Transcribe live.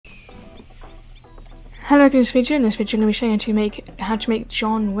Hello guys, in this video I'm going to be showing you how to make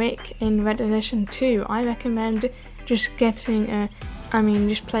John Wick in Red Edition 2. I recommend just getting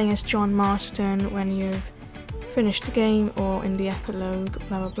just playing as John Marston when you've finished the game or in the epilogue,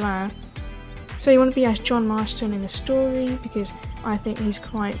 blah blah blah. So you want to be as John Marston in the story because I think he's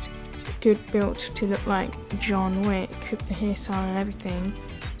quite good built to look like John Wick with the hairstyle and everything.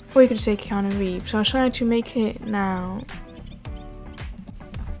 Or you could say Keanu Reeves. So I'll try to make it now.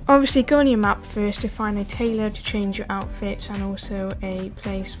 Obviously go on your map first to find a tailor to change your outfits and also a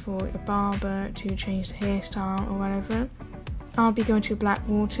place for a barber to change the hairstyle or whatever. I'll be going to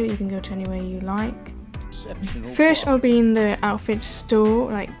Blackwater, you can go to anywhere you like. First I'll be in the outfit store,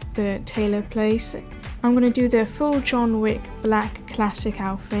 like the tailor place. I'm going to do the full John Wick black classic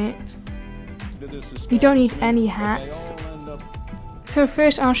outfit. You don't need any hats. So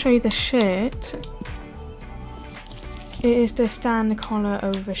first I'll show you the shirt. It is the stand collar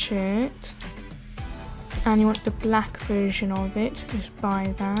over shirt, and you want the black version of it, just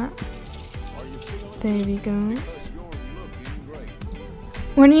buy that. There we go.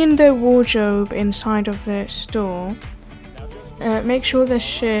 When you're in the wardrobe inside of the store, make sure the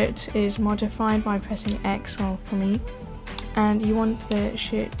shirt is modified by pressing X for me, and you want the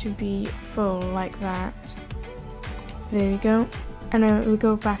shirt to be full like that. There we go. And then we'll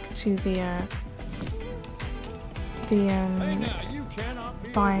go back to the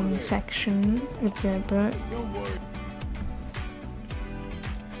buying section with the book.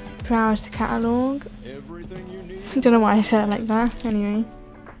 Browse the catalogue. Don't know why I said it like that. Anyway,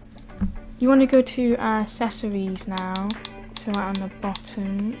 you want to go to accessories now. So right on the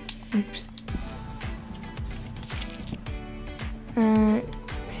bottom. Oops.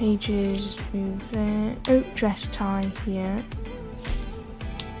 Pages, move there. Oh, dress tie here.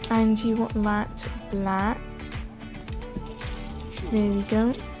 And you want that black. There we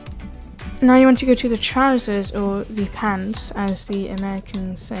go. Now you want to go to the trousers or the pants, as the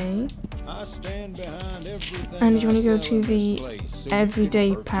Americans say. And you want to go to the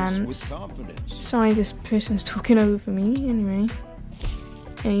everyday pants. Sorry, this person's talking over me. Anyway.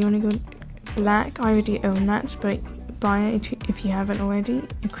 Yeah, you want to go black. I already own that, but buy it if you haven't already.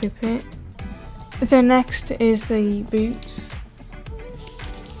 Equip it. The next is the boots.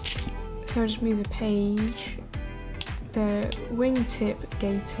 So I'll just move the page. The wingtip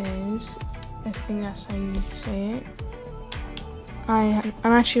gaiters, I think that's how you say it. I'm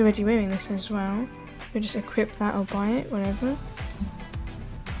actually already wearing this as well. We'll just equip that or buy it, whatever.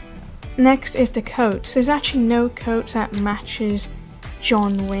 Next is the coats. There's actually no coats that matches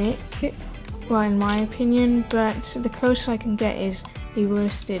John Wick, well in my opinion, but the closest I can get is a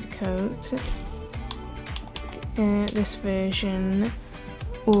worsted coat. This version,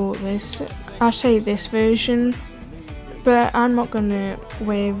 or this. I'll say this version. But I'm not gonna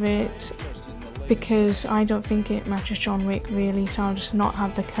wear it because I don't think it matches John Wick really, so I'll just not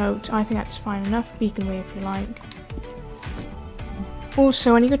have the coat. I think that's fine enough, but you can wear if you like.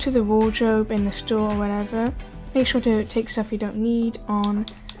 Also, when you go to the wardrobe in the store or whatever, make sure to take stuff you don't need on,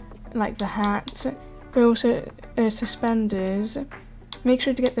 like the hat, but also suspenders. Make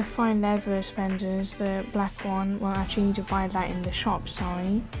sure to get the fine leather suspenders, the black one. Well, actually you need to buy that in the shop,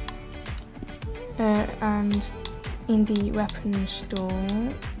 sorry. And in the weapon store,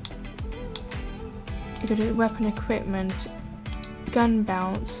 you go to weapon equipment, gun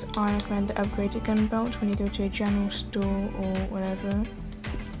belts. I recommend the upgraded gun belt when you go to a general store or whatever.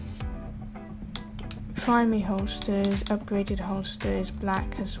 Primary holsters, upgraded holsters,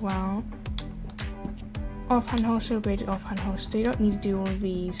 black as well. Offhand holster, upgraded offhand holster. You don't need to do all of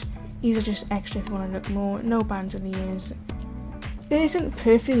these. These are just extra if you want to look more. No bandoliers. It isn't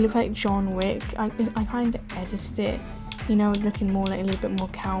perfectly look like John Wick. I kind of edited it, you know, looking more like a little bit more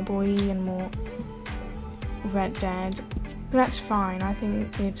cowboy-y and more Red Dead. But that's fine. I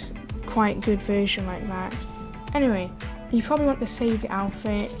think it's quite a good version like that. Anyway, you probably want to save your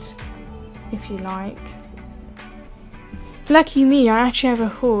outfit if you like. Lucky me, I actually have a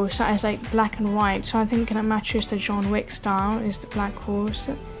horse that is like black and white, so I think it matches the John Wick style, is the black horse.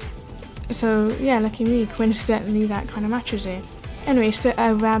 So yeah, lucky me, coincidentally that kind of matches it. Anyway, it's the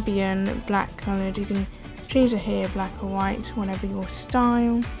Arabian black coloured. You can change the hair black or white, whatever your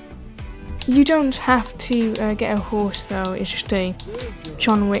style. You don't have to get a horse though, it's just a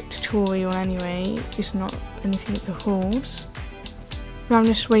John Wick tutorial anyway. It's not anything with the horse. But I'm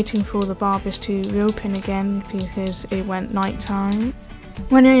just waiting for the barbers to reopen again because it went night time.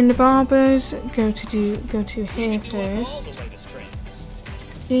 When you're in the barbers, go to hair first.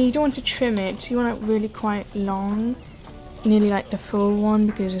 You don't want to trim it, you want it really quite long. Nearly like the full one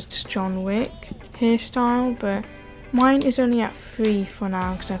because it's John Wick hairstyle, but Mine is only at 3 for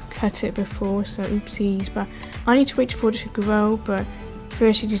now because I've cut it before, so oopsies, but I need to wait for it to grow, but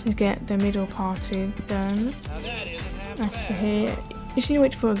first you just need to get the middle parted done. That's the hair. You just need to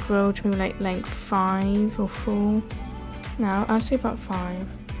wait for it to grow to maybe like length 5 or 4. No, I'd say about 5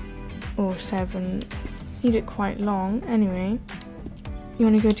 or 7. Need it quite long. Anyway, you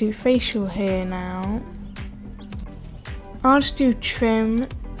want to go do facial hair now. I'll just do trim.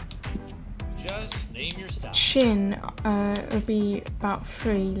 Just name your style. Chin will be about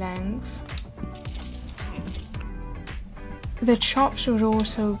 3 length. The chops would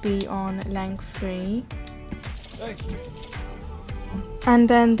also be on length 3. Thank you. And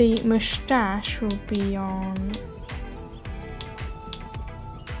then the moustache will be on...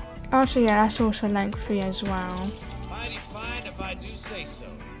 Also, yeah, that's also length 3 as well. Mighty fine if I do say so.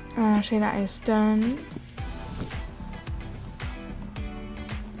 So that is done.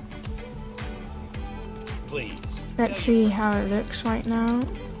 Please. Let's see how it looks right now.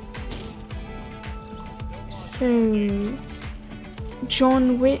 So,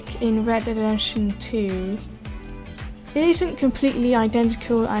 John Wick in Red Dead Redemption 2. It isn't completely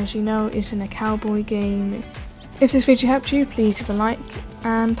identical, as you know, it's in a cowboy game. If this video helped you, please leave a like,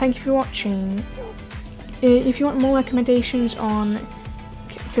 and thank you for watching. If you want more recommendations on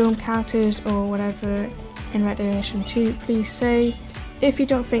film characters or whatever in Red Dead Redemption 2, please say. If you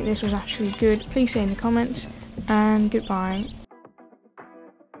don't think this was actually good, please say in the comments, and goodbye.